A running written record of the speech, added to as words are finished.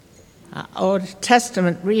Our Old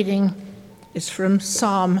Testament reading is from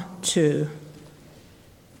Psalm 2.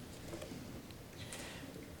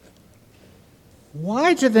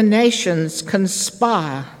 Why do the nations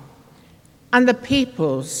conspire and the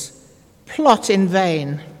peoples plot in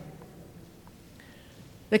vain?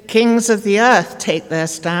 The kings of the earth take their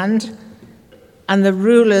stand, and the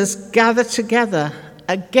rulers gather together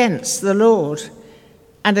against the Lord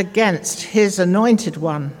and against his anointed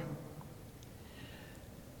one.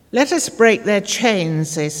 Let us break their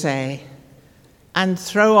chains, they say, and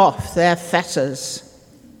throw off their fetters.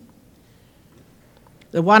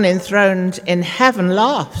 The one enthroned in heaven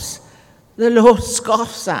laughs. The Lord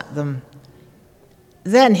scoffs at them.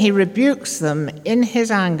 Then he rebukes them in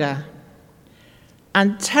his anger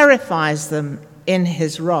and terrifies them in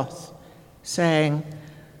his wrath, saying,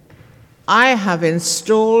 I have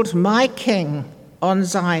installed my king on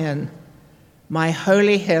Zion, my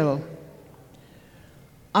holy hill.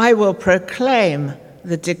 I will proclaim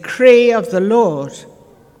the decree of the Lord.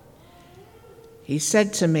 He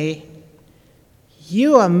said to me,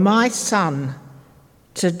 You are my son.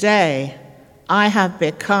 Today I have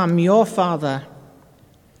become your father.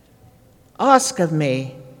 Ask of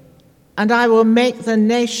me, and I will make the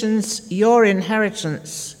nations your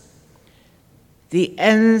inheritance, the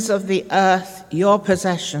ends of the earth your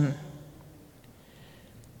possession.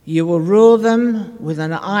 You will rule them with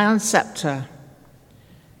an iron scepter.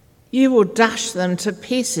 You will dash them to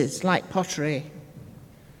pieces like pottery.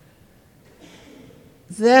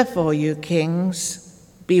 Therefore, you kings,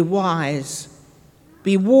 be wise.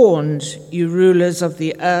 Be warned, you rulers of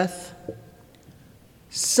the earth.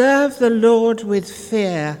 Serve the Lord with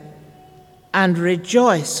fear and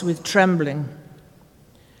rejoice with trembling.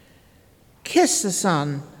 Kiss the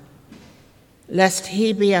Son, lest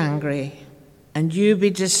he be angry and you be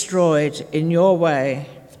destroyed in your way.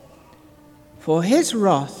 For his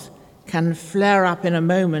wrath can flare up in a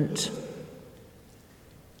moment.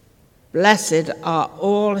 Blessed are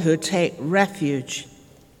all who take refuge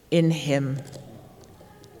in him.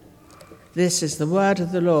 This is the word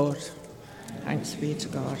of the Lord. Thanks be to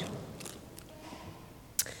God.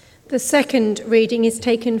 The second reading is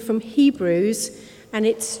taken from Hebrews, and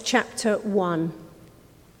it's chapter 1.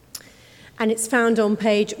 And it's found on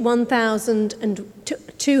page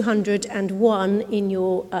 1201 in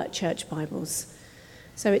your church Bibles.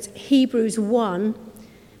 So it's Hebrews 1,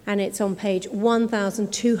 and it's on page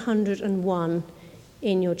 1201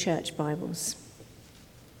 in your church Bibles.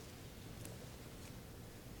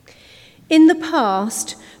 In the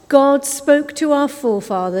past, God spoke to our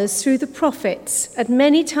forefathers through the prophets at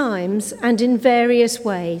many times and in various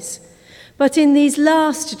ways. But in these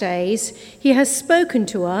last days, he has spoken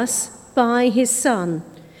to us by his Son,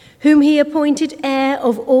 whom he appointed heir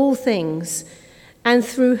of all things, and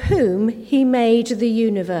through whom he made the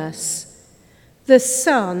universe. The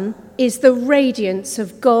Son is the radiance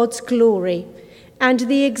of God's glory and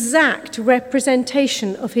the exact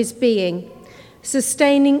representation of his being,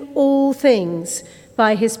 sustaining all things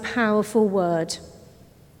by his powerful word.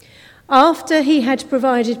 After he had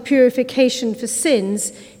provided purification for sins,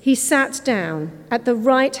 he sat down at the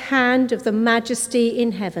right hand of the Majesty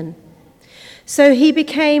in heaven. So he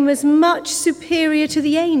became as much superior to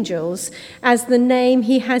the angels as the name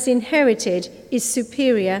he has inherited is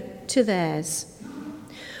superior to theirs.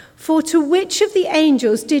 For to which of the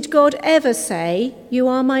angels did God ever say, You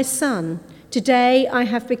are my son, today I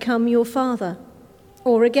have become your father?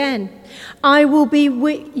 Or again, I will be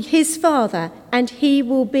his father, and he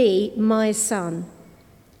will be my son.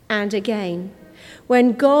 And again,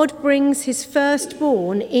 when God brings his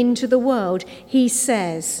firstborn into the world, he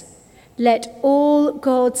says, Let all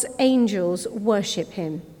God's angels worship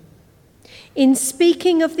him. In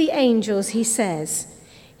speaking of the angels, he says,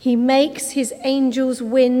 He makes his angels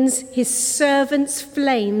winds, his servants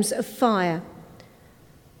flames of fire.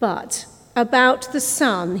 But about the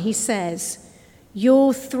Son, he says,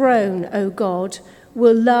 Your throne, O God,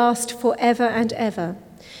 will last forever and ever,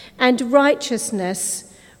 and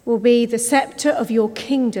righteousness will be the scepter of your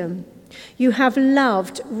kingdom. You have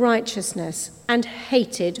loved righteousness and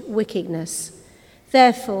hated wickedness.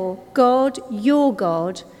 Therefore, God, your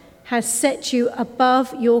God, has set you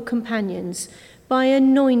above your companions by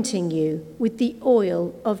anointing you with the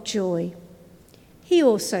oil of joy. He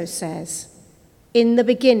also says, In the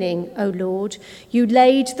beginning, O Lord, you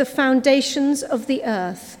laid the foundations of the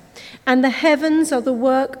earth, and the heavens are the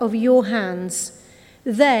work of your hands.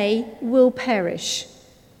 They will perish,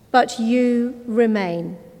 but you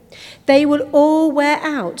remain. They will all wear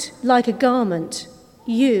out like a garment.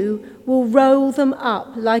 You will roll them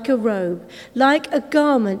up like a robe. Like a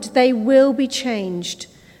garment, they will be changed,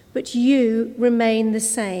 but you remain the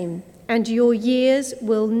same, and your years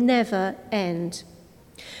will never end.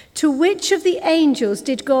 To which of the angels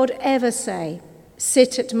did God ever say,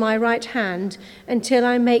 'Sit at my right hand until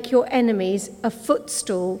I make your enemies a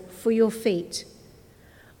footstool for your feet'?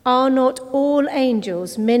 Are not all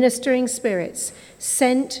angels ministering spirits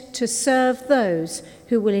sent to serve those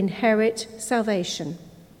who will inherit salvation?"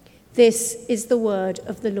 This is the word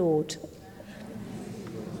of the Lord.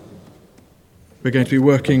 We're going to be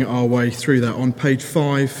working our way through that on page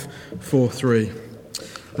 543.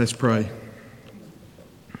 Let's pray.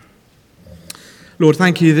 Lord,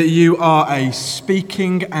 thank you that you are a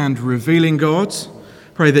speaking and revealing God.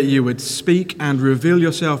 Pray that you would speak and reveal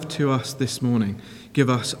yourself to us this morning. Give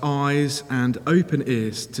us eyes and open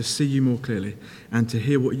ears to see you more clearly and to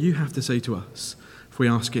hear what you have to say to us. If we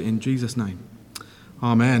ask it in Jesus' name.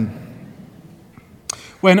 Amen.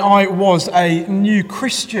 When I was a new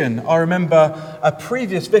Christian, I remember a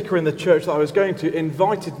previous vicar in the church that I was going to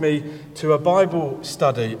invited me to a Bible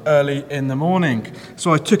study early in the morning.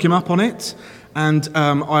 So I took him up on it, and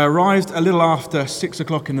I arrived a little after 6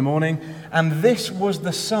 o'clock in the morning, and this was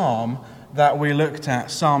the psalm that we looked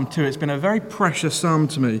at, Psalm 2. It's been a very precious psalm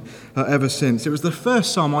to me ever since. It was the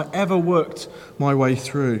first psalm I ever worked my way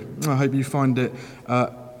through. I hope you find it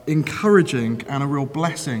encouraging and a real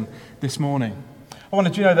blessing this morning. I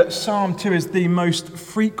wanted you to know that Psalm 2 is the most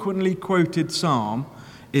frequently quoted psalm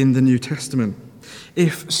in the New Testament.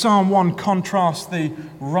 If Psalm 1 contrasts the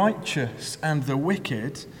righteous and the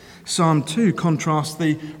wicked, Psalm 2 contrasts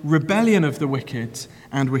the rebellion of the wicked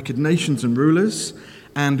and wicked nations and rulers,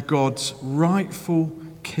 and God's rightful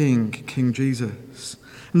King, King Jesus.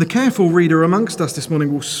 And the careful reader amongst us this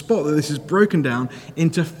morning will spot that this is broken down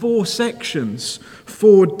into 4 sections,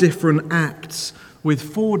 4 different acts with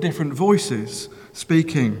 4 different voices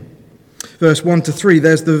speaking. Verse 1 to 3,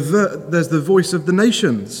 there's the voice of the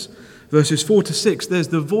nations. Verses 4 to 6, there's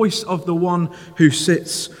the voice of the one who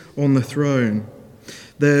sits on the throne.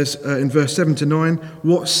 There's, in verse 7 to 9,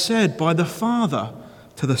 what's said by the Father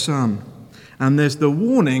to the Son. And there's the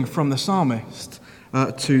warning from the psalmist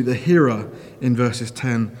to the hearer in verses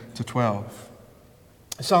 10 to 12.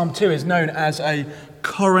 Psalm 2 is known as a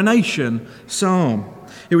coronation psalm.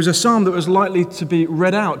 It was a psalm that was likely to be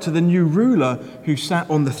read out to the new ruler who sat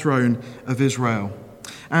on the throne of Israel.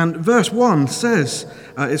 And verse 1 says,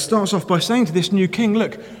 it starts off by saying to this new king,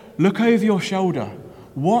 look over your shoulder,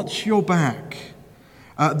 watch your back.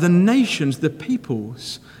 The nations, the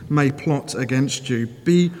peoples, may plot against you.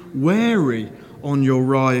 Be wary on your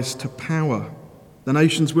rise to power. The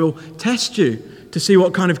nations will test you to see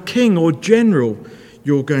what kind of king or general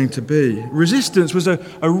you're going to be. Resistance was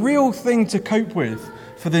a real thing to cope with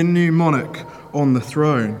for the new monarch on the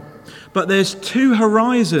throne. But there's 2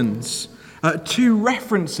 horizons, 2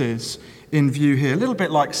 references in view here, a little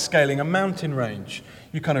bit like scaling a mountain range.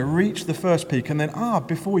 You kind of reach the first peak, and then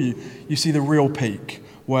before you see the real peak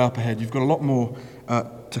way up ahead. You've got a lot more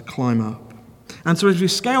to climb up. And so as we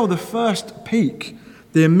scale the first peak,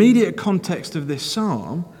 the immediate context of this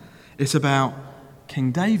psalm is about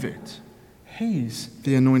King David. He's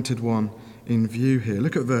the anointed one in view here.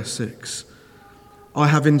 Look at verse 6. I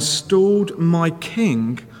have installed my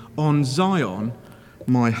king on Zion,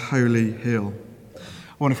 my holy hill.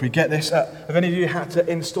 I wonder if we get this. Have any of you had to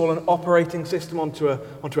install an operating system onto a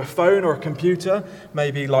phone or a computer,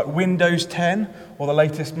 maybe like Windows 10 or the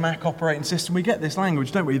latest Mac operating system? We get this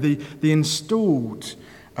language, don't we? The installed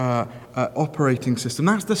operating system.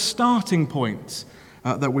 That's the starting point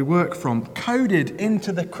that we work from, coded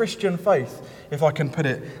into the Christian faith, if I can put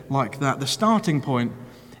it like that. The starting point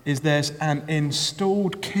is there's an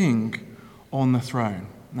installed king on the throne.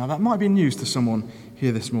 Now that might be news to someone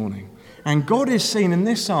here this morning. And God is seen in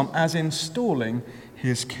this psalm as installing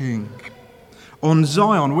his king on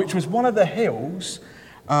Zion, which was one of the hills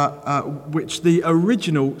which the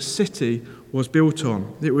original city was built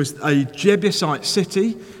on. It was a Jebusite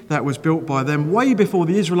city that was built by them way before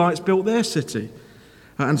the Israelites built their city.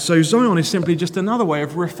 And so Zion is simply just another way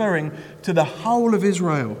of referring to the whole of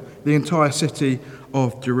Israel, the entire city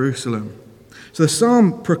of Jerusalem. So the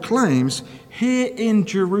psalm proclaims, here in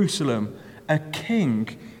Jerusalem, a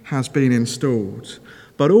king has been installed,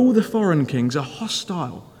 but all the foreign kings are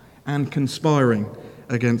hostile and conspiring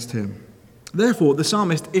against him. Therefore, the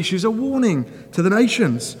psalmist issues a warning to the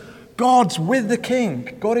nations. God's with the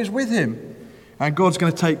king. God is with him. And God's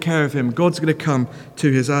going to take care of him. God's going to come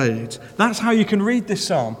to his aid. That's how you can read this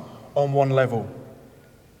psalm on one level.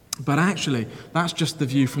 But actually, that's just the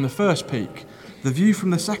view from the first peak. The view from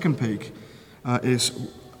the second peak is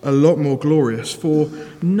a lot more glorious. For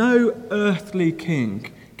no earthly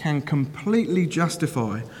king can completely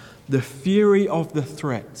justify the fury of the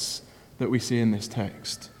threats that we see in this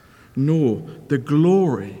text. nor the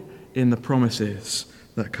glory in the promises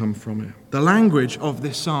that come from it. The language of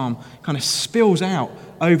this psalm kind of spills out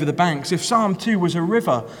over the banks. If Psalm 2 was a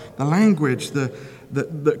river, the language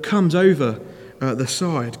that comes over the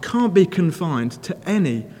side can't be confined to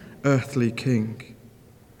any earthly king.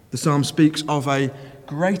 The psalm speaks of a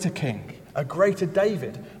greater king, a greater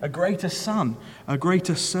David, a greater son, a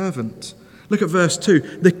greater servant. Look at verse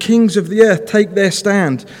 2. The kings of the earth take their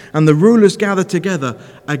stand, and the rulers gather together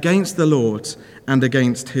against the Lord and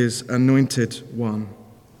against his anointed one.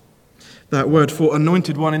 That word for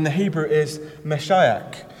anointed one in the Hebrew is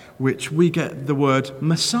Meshiach, which we get the word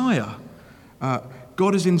Messiah.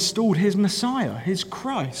 God has installed his Messiah, his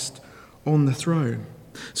Christ, on the throne.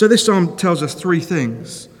 So this psalm tells us three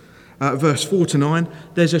things. Verse 4 to 9,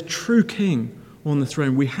 there's a true king on the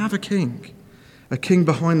throne. We have a king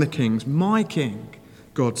behind the kings, my king,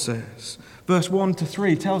 God says. Verse 1 to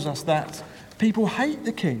 3 tells us that people hate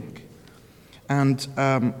the king. And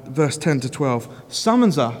verse 10 to 12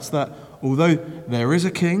 summons us that although there is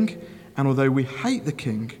a king, and although we hate the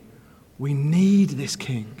king, we need this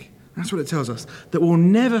king. That's what it tells us, that we'll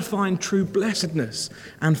never find true blessedness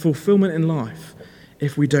and fulfillment in life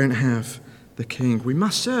if we don't have the king. We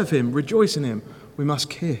must serve him, rejoice in him. We must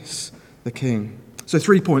kiss the king. So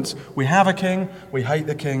 3 points. We have a king, we hate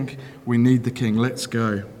the king, we need the king. Let's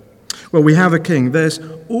go. Well, we have a king. There's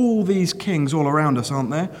all these kings all around us,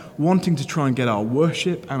 aren't there? Wanting to try and get our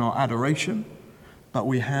worship and our adoration. But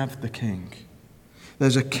we have the king.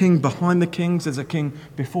 There's a king behind the kings. There's a king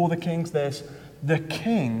before the kings. There's the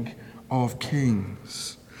King of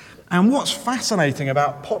Kings. And what's fascinating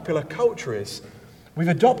about popular culture is we've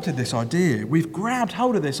adopted this idea. We've grabbed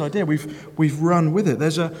hold of this idea. We've run with it.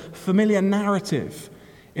 There's a familiar narrative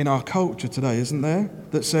in our culture today, isn't there,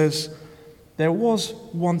 that says there was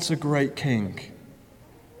once a great king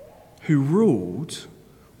who ruled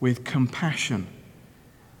with compassion.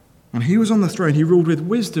 And he was on the throne. He ruled with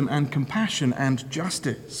wisdom and compassion and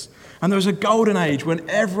justice. And there was a golden age when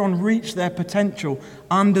everyone reached their potential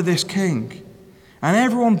under this king. And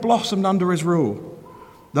everyone blossomed under his rule.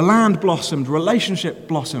 The land blossomed, relationship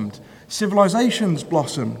blossomed, civilizations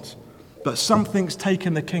blossomed. But something's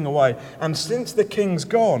taken the king away. And since the king's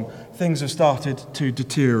gone, things have started to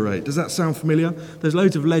deteriorate. Does that sound familiar? There's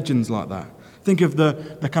loads of legends like that. Think of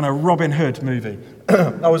the kind of Robin Hood movie.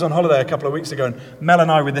 I was on holiday a couple of weeks ago, and Mel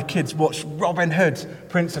and I with the kids watched Robin Hood,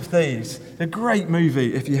 Prince of Thieves. A great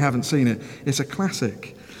movie if you haven't seen it. It's a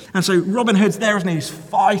classic. And so Robin Hood's there, isn't he? He's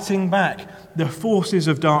fighting back the forces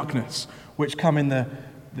of darkness, which come in the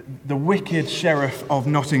wicked sheriff of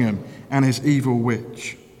Nottingham and his evil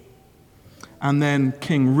witch. And then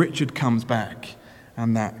King Richard comes back,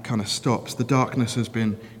 and that kind of stops. The darkness has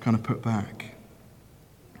been kind of put back.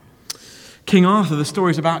 King Arthur, the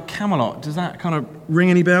story's about Camelot. Does that kind of ring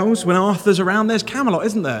any bells? When Arthur's around, there's Camelot,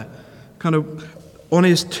 isn't there? Kind of on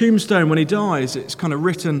his tombstone when he dies, it's kind of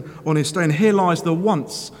written on his stone, here lies the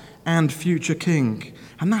once and future king.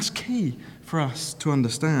 And that's key for us to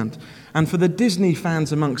understand. And for the Disney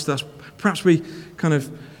fans amongst us, perhaps we kind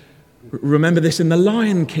of remember this in The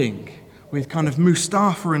Lion King with kind of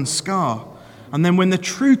Mustafa and Scar. And then when the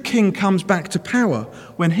true king comes back to power,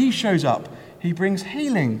 when he shows up, he brings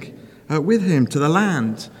healing with him to the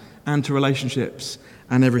land and to relationships,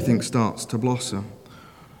 and everything starts to blossom.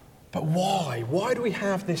 But why? Why do we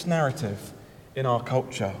have this narrative in our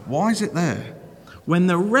culture? Why is it there? When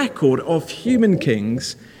the record of human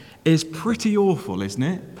kings is pretty awful, isn't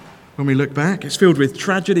it? When we look back, it's filled with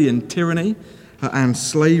tragedy and tyranny and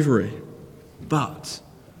slavery. But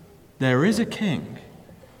there is a king.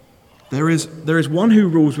 There is one who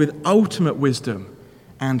rules with ultimate wisdom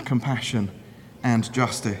and compassion and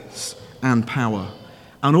justice and power.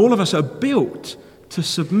 And all of us are built to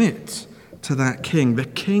submit to that king, the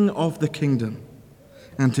king of the kingdom,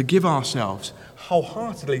 and to give ourselves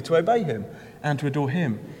wholeheartedly to obey him and to adore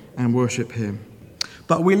him and worship him.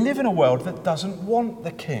 But we live in a world that doesn't want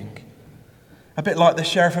the king. A bit like the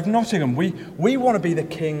sheriff of Nottingham. We want to be the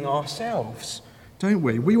king ourselves, don't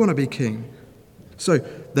we? We want to be king. So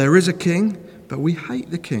there is a king, but we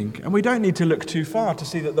hate the king. And we don't need to look too far to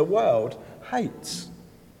see that the world hates.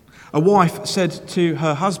 A wife said to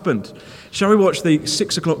her husband, shall we watch the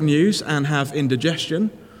 6 o'clock news and have indigestion?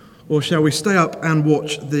 Or shall we stay up and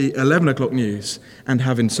watch the 11 o'clock news and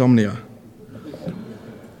have insomnia?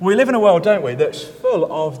 We live in a world, don't we, that's full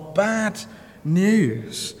of bad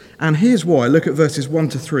news. And here's why. Look at verses 1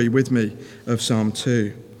 to 3 with me of Psalm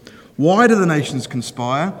 2. Why do the nations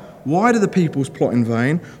conspire? Why do the peoples plot in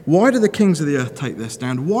vain? Why do the kings of the earth take their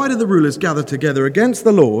stand? Why do the rulers gather together against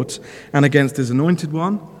the Lord and against his anointed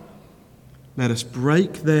one? Let us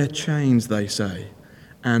break their chains, they say,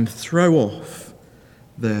 and throw off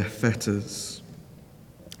their fetters.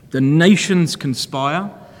 The nations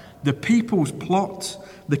conspire, the peoples plot,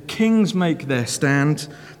 the kings make their stand,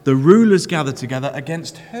 the rulers gather together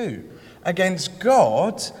against who? Against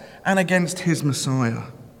God and against his Messiah.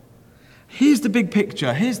 Here's the big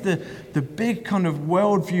picture. Here's the big kind of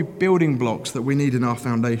worldview building blocks that we need in our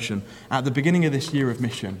foundation at the beginning of this year of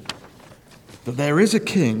mission. That there is a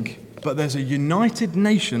king, but there's a united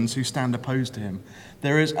nations who stand opposed to him.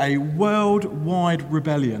 There is a worldwide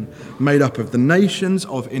rebellion made up of the nations,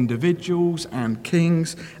 of individuals and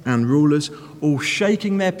kings and rulers, all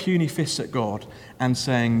shaking their puny fists at God and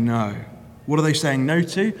saying no. What are they saying no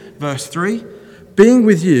to? Verse 3, being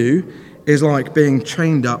with you is like being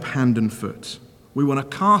chained up hand and foot. We want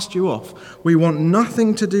to cast you off. We want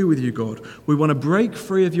nothing to do with you, God. We want to break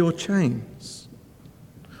free of your chains.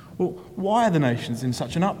 Well, why are the nations in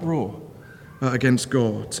such an uproar against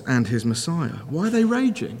God and his Messiah? Why are they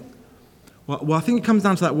raging? Well, I think it comes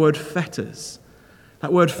down to that word fetters.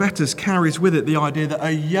 That word fetters carries with it the idea that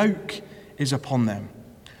a yoke is upon them,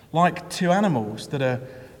 like two animals that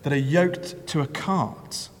are yoked to a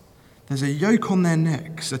cart. There's a yoke on their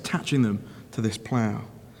necks attaching them to this plough.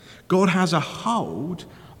 God has a hold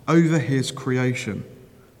over his creation.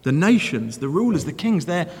 The nations, the rulers, the kings,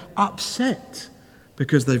 they're upset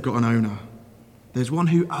because they've got an owner. There's one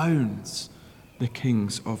who owns the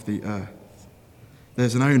kings of the earth.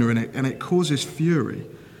 There's an owner in it, and it causes fury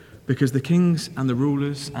because the kings and the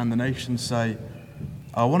rulers and the nations say,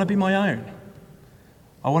 I want to be my own.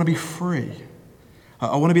 I want to be free.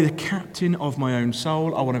 I want to be the captain of my own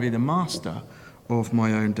soul. I want to be the master of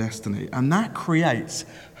my own destiny. And that creates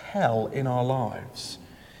hell in our lives.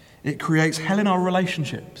 It creates hell in our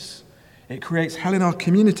relationships. It creates hell in our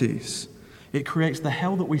communities. It creates the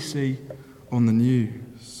hell that we see on the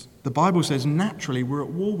news. The Bible says naturally we're at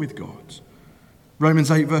war with God. Romans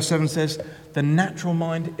 8 verse 7 says the natural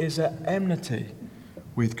mind is at enmity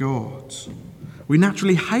with God. We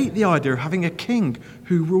naturally hate the idea of having a king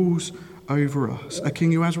who rules over us, a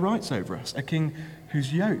king who has rights over us, a king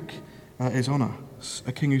whose yoke is on us,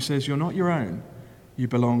 a king who says, you're not your own, you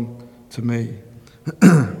belong to me.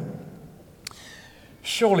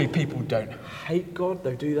 Surely people don't hate God,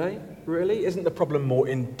 though, do they? Really? Isn't the problem more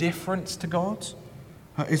indifference to God?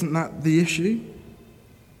 Isn't that the issue?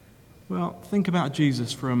 Well, think about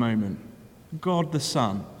Jesus for a moment. God the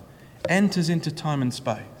Son enters into time and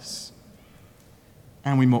space,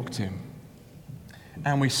 and we mocked him.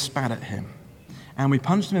 And we spat at him, and we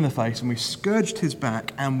punched him in the face, and we scourged his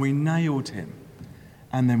back, and we nailed him,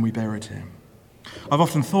 and then we buried him. I've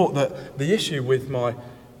often thought that the issue with my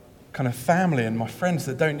kind of family and my friends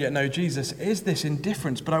that don't yet know Jesus is this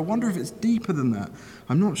indifference, but I wonder if it's deeper than that.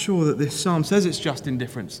 I'm not sure that this psalm says it's just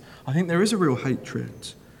indifference. I think there is a real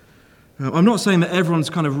hatred. I'm not saying that everyone's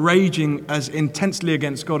kind of raging as intensely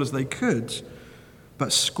against God as they could,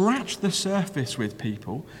 but scratch the surface with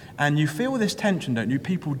people, and you feel this tension, don't you?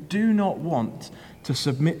 People do not want to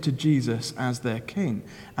submit to Jesus as their king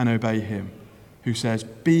and obey him, who says,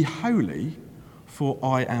 be holy, for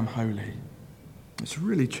I am holy. It's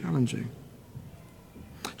really challenging.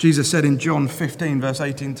 Jesus said in John 15, verse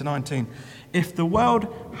 18 to 19, if the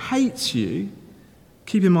world hates you,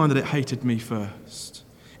 keep in mind that it hated me first.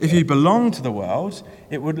 If you belong to the world,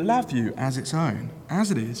 it would love you as its own. As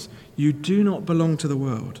it is, you do not belong to the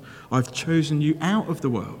world. I've chosen you out of the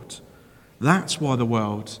world. That's why the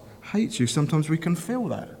world hates you. Sometimes we can feel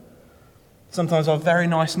that. Sometimes our very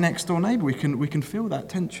nice next door neighbour, we can feel that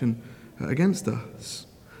tension against us.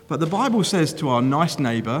 But the Bible says to our nice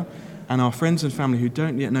neighbour and our friends and family who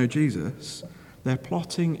don't yet know Jesus, they're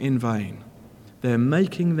plotting in vain. They're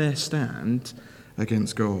making their stand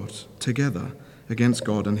against God, together against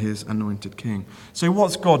God and his anointed king. So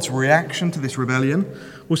what's God's reaction to this rebellion?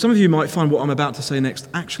 Well, some of you might find what I'm about to say next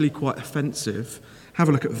actually quite offensive. Have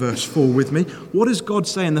a look at verse 4 with me. What does God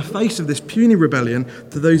say in the face of this puny rebellion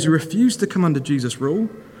to those who refuse to come under Jesus' rule?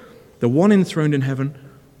 The one enthroned in heaven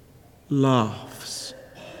laughs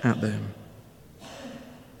at them.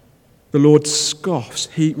 The Lord scoffs.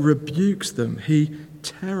 He rebukes them. He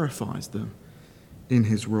terrifies them in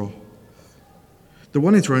his wrath. The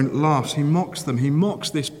one enthroned laughs. He mocks them. He mocks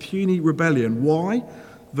this puny rebellion. Why?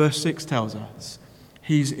 Verse 6 tells us.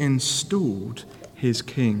 He's installed his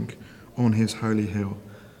king on his holy hill.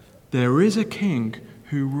 There is a king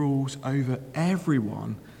who rules over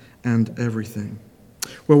everyone and everything.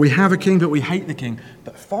 Well, we have a king, but we hate the king.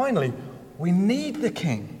 But finally, we need the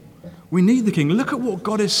king. We need the king. Look at what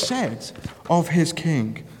God has said of his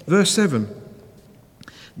king. Verse 7.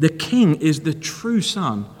 The king is the true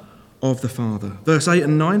son of the Father. Verse 8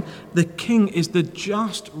 and 9. The king is the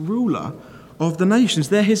just ruler of the nations.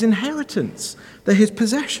 They're his inheritance. They're his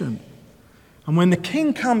possession. And when the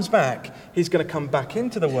king comes back, he's going to come back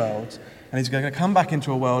into the world, and he's going to come back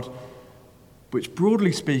into a world which,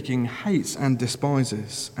 broadly speaking, hates and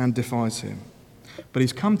despises and defies him. But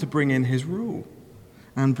he's come to bring in his rule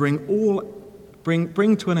and bring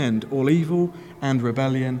to an end all evil and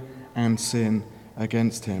rebellion and sin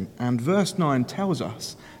against him. And verse 9 tells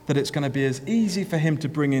us that it's going to be as easy for him to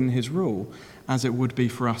bring in his rule as it would be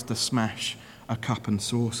for us to smash a cup and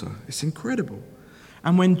saucer. It's incredible.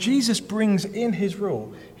 And when Jesus brings in his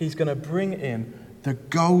rule, he's going to bring in the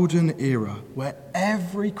golden era where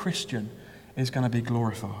every Christian is going to be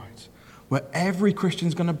glorified, where every Christian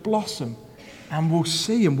is going to blossom and will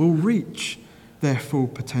see and will reach their full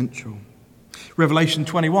potential. Revelation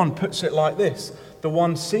 21 puts it like this. The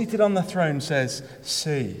one seated on the throne says,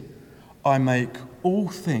 "See, I make all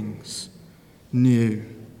things new."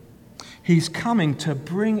 He's coming to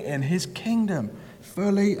bring in his kingdom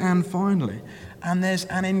fully and finally. And there's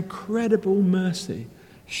an incredible mercy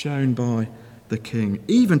shown by the king,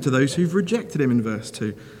 even to those who've rejected him in verse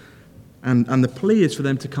 2. And the plea is for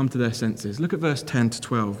them to come to their senses. Look at verse 10 to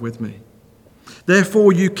 12 with me.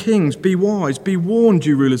 "Therefore, you kings, be wise, be warned,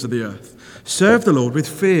 you rulers of the earth. Serve the Lord with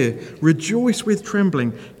fear, rejoice with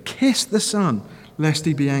trembling, kiss the Son, lest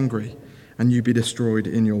he be angry and you be destroyed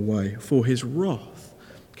in your way. For his wrath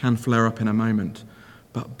can flare up in a moment.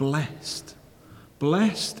 But blessed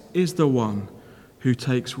is the one who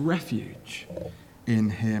takes refuge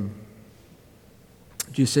in him."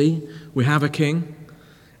 Do you see? We have a king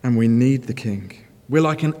and we need the king. We're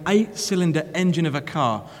like an 8-cylinder engine of a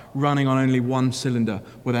car running on only one cylinder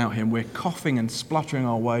without him. We're coughing and spluttering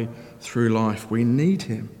our way through life. We need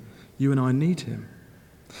him. You and I need him.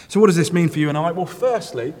 So what does this mean for you and I? Well,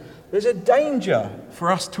 firstly, there's a danger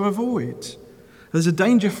for us to avoid. There's a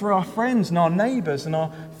danger for our friends and our neighbours and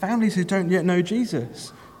our families who don't yet know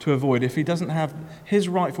Jesus to avoid if he doesn't have his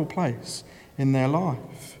rightful place in their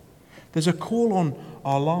life. There's a call on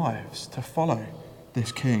our lives to follow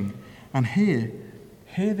this king and hear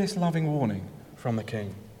this loving warning from the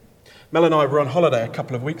king. Mel and I were on holiday a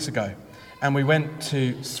couple of weeks ago, and we went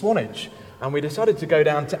to Swanage, and we decided to go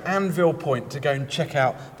down to Anvil Point to go and check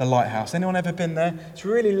out the lighthouse. Anyone ever been there? It's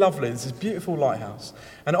really lovely. It's this beautiful lighthouse.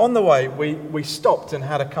 And on the way, we stopped and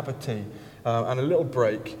had a cup of tea and a little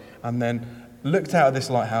break, and then looked out at this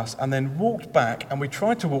lighthouse, and then walked back, and we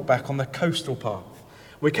tried to walk back on the coastal path.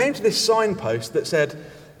 We came to this signpost that said,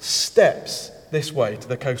 "Steps this way to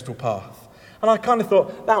the coastal path." And I kind of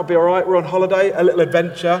thought, that'll be all right, we're on holiday, a little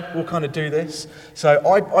adventure, we'll kind of do this. So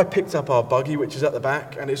I picked up our buggy, which is at the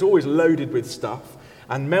back, and it's always loaded with stuff,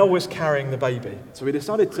 and Mel was carrying the baby. So we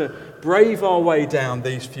decided to brave our way down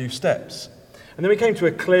these few steps. And then we came to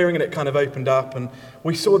a clearing, and it kind of opened up, and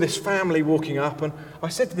we saw this family walking up, and I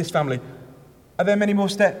said to this family, "Are there many more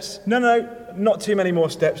steps?" No, not too many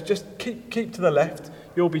more steps, just keep to the left,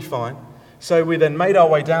 you'll be fine. So we then made our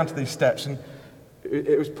way down to these steps, and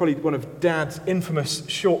it was probably one of Dad's infamous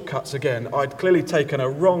shortcuts again. I'd clearly taken a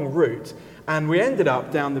wrong route, and we ended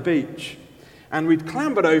up down the beach. And we'd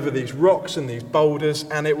clambered over these rocks and these boulders,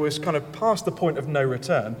 and it was kind of past the point of no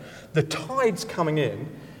return. The tide's coming in,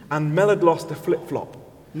 and Mel had lost a flip-flop.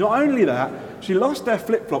 Not only that, she lost her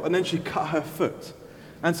flip-flop, and then she cut her foot.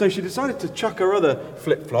 And so she decided to chuck her other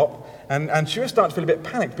flip-flop, and she was starting to feel a bit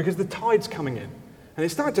panicked because the tide's coming in. And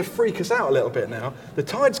it's starting to freak us out a little bit now. The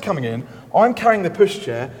tide's coming in, I'm carrying the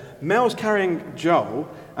pushchair, Mel's carrying Joel,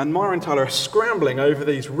 and Myra and Tyler are scrambling over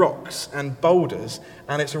these rocks and boulders,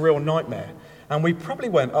 and it's a real nightmare. And we probably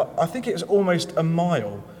went, I think it was almost a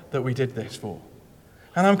mile that we did this for.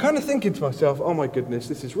 And I'm kind of thinking to myself, oh my goodness,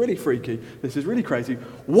 this is really freaky, this is really crazy.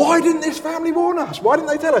 Why didn't this family warn us? Why didn't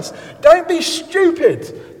they tell us? Don't be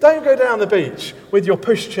stupid. Don't go down the beach with your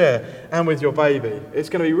pushchair and with your baby. It's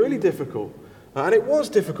going to be really difficult. And it was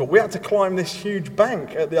difficult. We had to climb this huge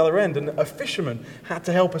bank at the other end, and a fisherman had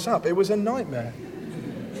to help us up. It was a nightmare.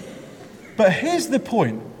 But here's the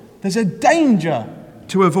point. There's a danger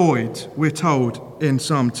to avoid, we're told in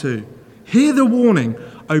Psalm 2. Hear the warning,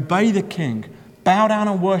 obey the king, bow down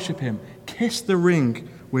and worship him, kiss the ring,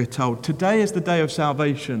 we're told. Today is the day of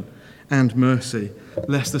salvation and mercy,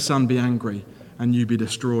 lest the Son be angry and you be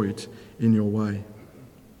destroyed in your way.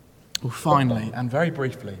 Well, finally, and very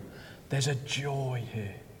briefly, there's a joy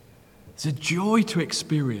here. There's a joy to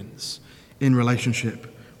experience in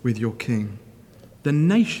relationship with your king. The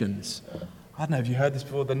nations, I don't know if you heard this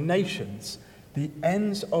before, the nations, the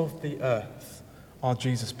ends of the earth are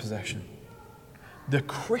Jesus' possession. The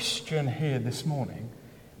Christian here this morning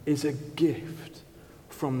is a gift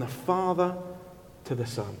from the Father to the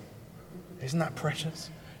Son. Isn't that precious?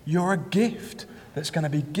 You're a gift that's going to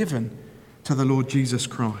be given to the Lord Jesus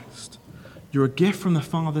Christ. You're a gift from the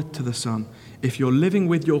Father to the Son. If you're living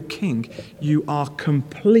with your King, you are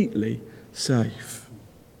completely safe.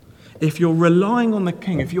 If you're relying on the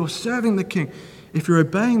King, if you're serving the King, if you're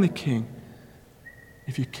obeying the King,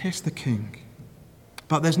 if you kiss the King.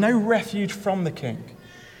 But there's no refuge from the King.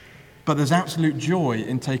 But there's absolute joy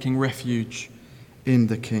in taking refuge in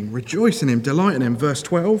the King. Rejoice in him, delight in him. Verse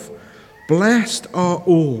 12, blessed are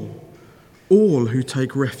all who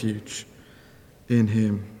take refuge in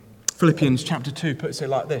him. Philippians chapter 2 puts it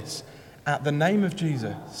like this. At the name of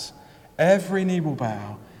Jesus, every knee will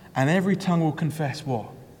bow and every tongue will confess what?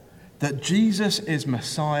 That Jesus is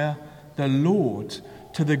Messiah, the Lord,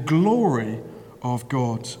 to the glory of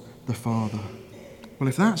God the Father. Well,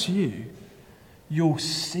 if that's you, you'll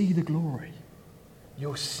see the glory.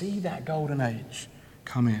 You'll see that golden age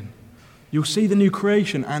come in. You'll see the new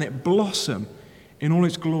creation and it blossom in all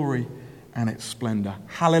its glory and its splendor.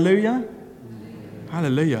 Hallelujah.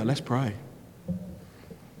 Hallelujah. Let's pray.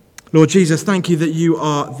 Lord Jesus, thank you that you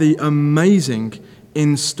are the amazing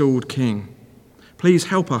installed King. Please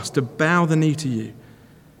help us to bow the knee to you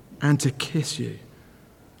and to kiss you.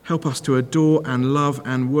 Help us to adore and love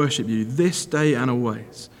and worship you this day and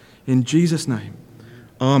always. In Jesus' name,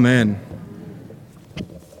 amen.